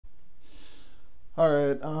All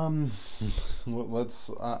right.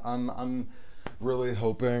 Let's. I'm really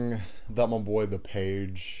hoping that my boy the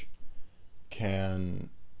Page can,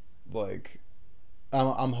 like.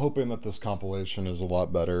 I'm hoping that this compilation is a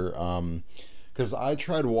lot better. Because I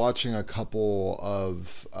tried watching a couple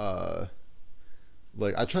of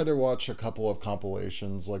like I tried to watch a couple of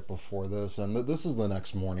compilations like before this, and this is the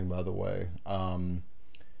next morning, by the way.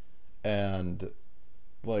 And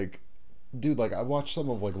like, dude, like I watched some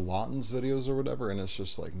of like Lawton's videos or whatever, and it's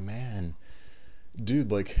just like, man,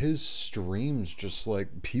 dude, like his streams, just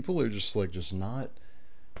like people are just like just not.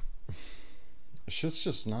 It's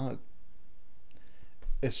just not.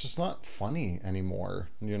 It's just not funny anymore.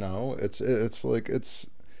 You know, it's like it's.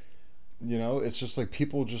 You know, it's just like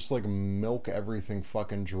people just like milk everything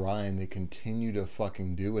fucking dry, and they continue to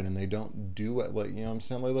fucking do it, and they don't do it like, you know what I'm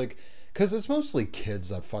saying, like because it's mostly kids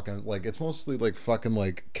that fucking like, it's mostly like fucking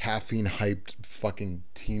like caffeine hyped fucking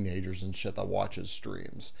teenagers and shit that watches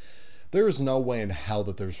streams. There is no way in hell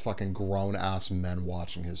that there's fucking grown ass men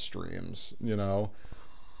watching his streams, you know,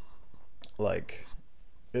 like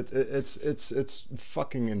it's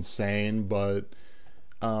fucking insane, but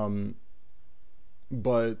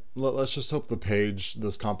let's just hope the Page,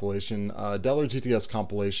 this compilation, Dellor TTS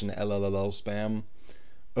compilation LLLL spam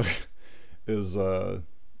is,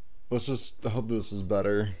 let's just hope this is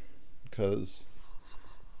better, because,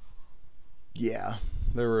 yeah,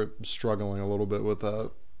 they were struggling a little bit with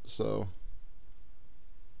that, so.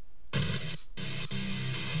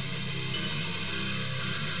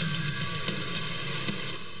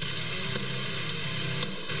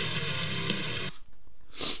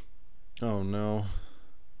 Oh no.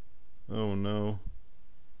 Oh no.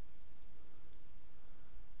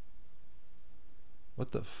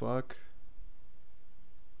 What the fuck?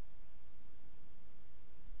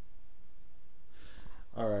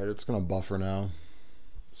 Alright, it's gonna buffer now.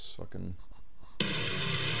 It's fucking...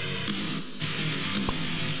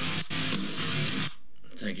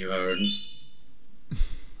 Thank you, Howard.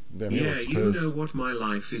 Damn, yeah, you know what, my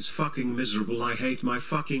life is fucking miserable. I hate my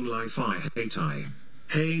fucking life.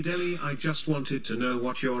 Hey Deli, I just wanted to know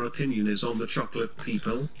what your opinion is on the chocolate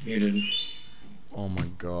people. You didn't. Oh my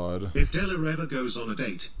god. If Dellor ever goes on a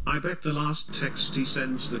date, I bet the last text he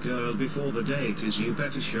sends the girl before the date is "you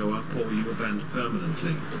better show up or you are banned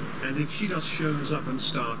permanently." And if she just shows up and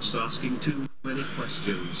starts asking too many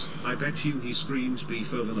questions, I bet you he screams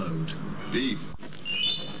beef overload. Beef.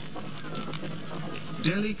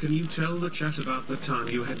 Deli, can you tell the chat about the time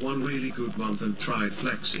you had one really good month and tried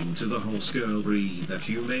flexing to the horse girl breed that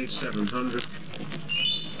you made 700?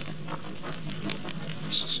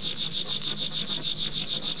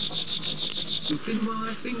 Spook in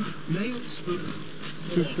my fingernails, spook.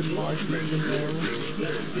 Spook in my fingernails.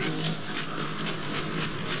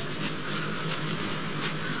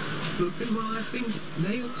 Spook in my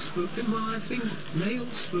fingernails, spook in my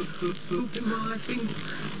fingernails, spook in my finger.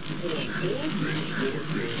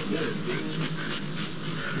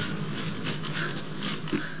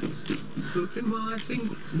 Spook in my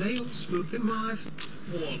fingernails, spook in my.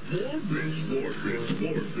 More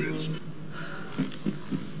bits.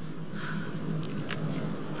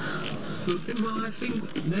 Spook in my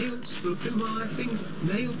fingernails, spook in my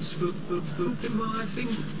fingernails, spook in my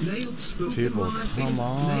fingernails, spook in People, my come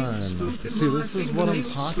on. See, this is what I'm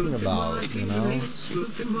talking about, you know?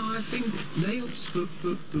 Spook in my fingernails, spook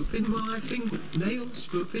in my fingernails,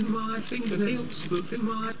 spook in my fingernails, spook in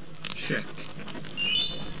my. Check.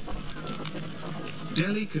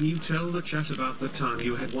 Deli, can you tell the chat about the time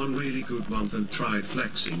you had one really good month and tried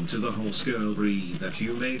flexing to the horse girl breed that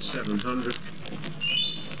you made 700?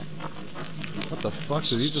 What the fuck?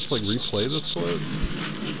 Did he just like replay this clip?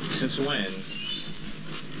 Since when?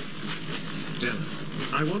 Deli,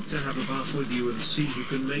 I want to have a bath with you and see who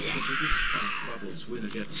can make the biggest fart bubbles. Winner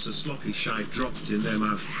gets a sloppy shite dropped in their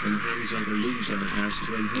mouth from hands on the loser has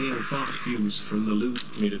to inhale fart fumes from the loo.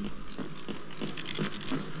 Muted.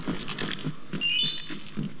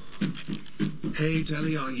 Hey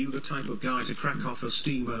Deli, are you the type of guy to crack off a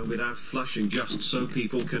steamo without flushing just so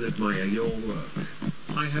people can admire your work?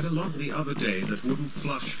 I had a log the other day that wouldn't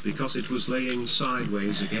flush because it was laying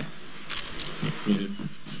sideways again. Muted.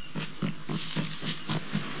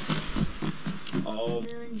 Oh.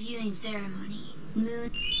 Moon viewing ceremony.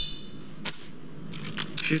 Moon.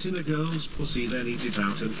 Shit in a girl's pussy, then eat it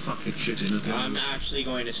out and fuck it. Shit in a girl's. I'm actually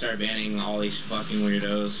going to start banning all these fucking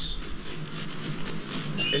weirdos.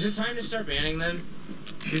 Is it time to start banning them?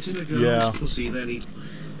 Shit in a girl's pussy, then eat.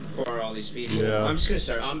 For all these people. Yeah. I'm just gonna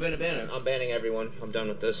start. I'm gonna ban it. I'm banning everyone. I'm done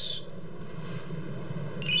with this.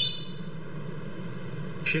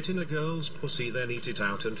 Shit in a girl's pussy, then eat it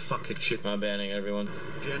out and fuck it shit. I'm banning everyone.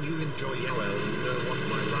 Jen, you enjoy LL, you know what,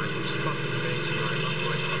 my life is fucking amazing, I love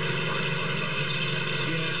my fucking life, I love it.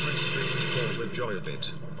 Yeah, I stream for the joy of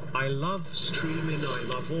it. I love streaming, I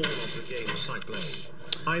love all of the games I play.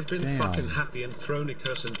 I've been fucking happy and thrown a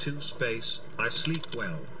curse into space, I sleep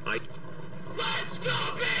well, Let's go,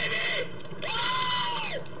 baby!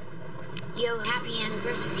 Woo! Yo, happy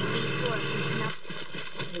anniversary, B4, you smell.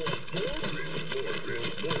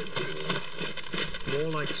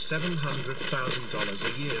 More like $700,000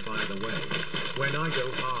 a year, by the way. When I go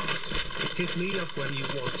hard, hit me up when you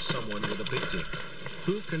want someone with a big dick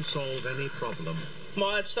who can solve any problem.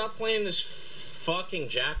 Mod, stop playing this fucking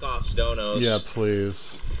jack-offs donos. Yeah,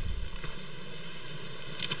 please.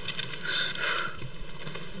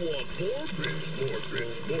 Want more bits, more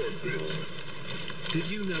bits, more bits. Did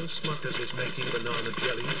you know Smuckers is making banana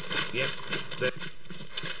jelly? Yep, they're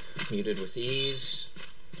Muted with ease.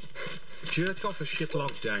 jerk off a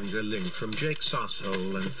shitlog dangling from Jake's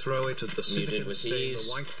asshole and throw it at the sink Muted and with stain ease.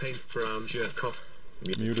 the white paint brown jerk off.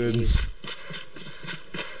 Muted. Ease.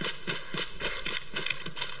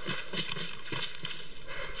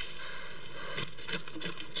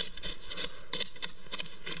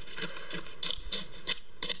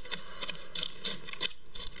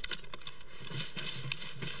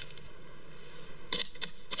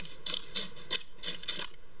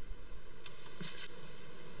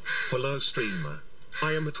 Hello streamer.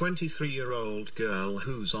 I am a 23-year-old girl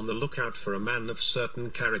who's on the lookout for a man of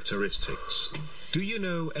certain characteristics. Do you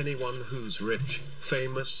know anyone who's rich,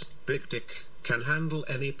 famous, big dick, can handle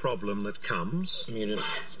any problem that comes? Muted.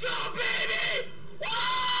 Let's go, baby!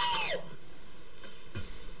 Woo!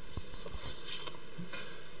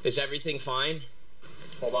 Is everything fine?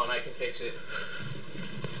 Hold on, I can fix it.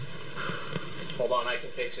 Hold on, I can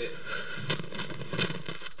fix it.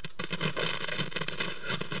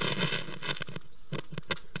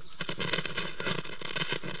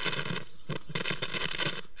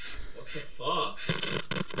 Fuck.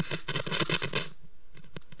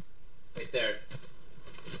 Right there.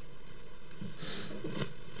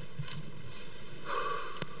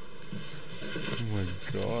 Oh my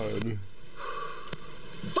god.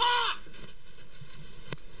 Fuck!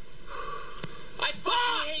 I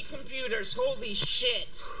fucking hate computers, holy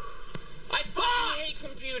shit! I fucking hate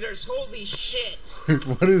computers, holy shit!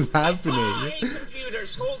 What is I happening? hate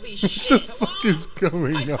computers, holy What shit! the Hello? fuck is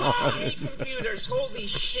going I on? hate computers, holy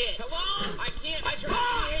shit! Hello? I can't. I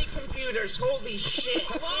hate computers, holy shit!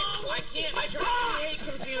 Hello? I can't. I hate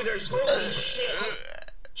computers, holy shit!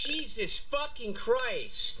 Jesus fucking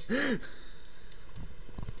Christ!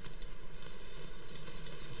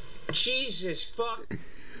 Jesus fuck!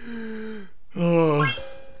 Oh.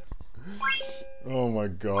 Oh my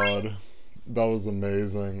god. That was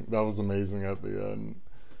amazing. That was amazing at the end.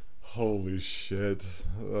 Holy shit.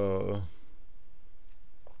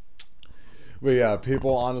 But yeah,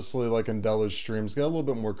 people honestly, like in Dellor's streams, get a little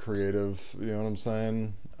bit more creative, you know what I'm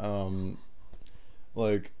saying?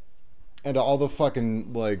 Like, and all the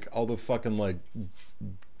fucking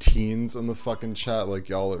teens in the fucking chat, like,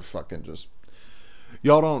 y'all are fucking just,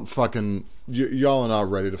 y'all don't fucking, y'all are not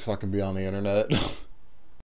ready to fucking be on the internet.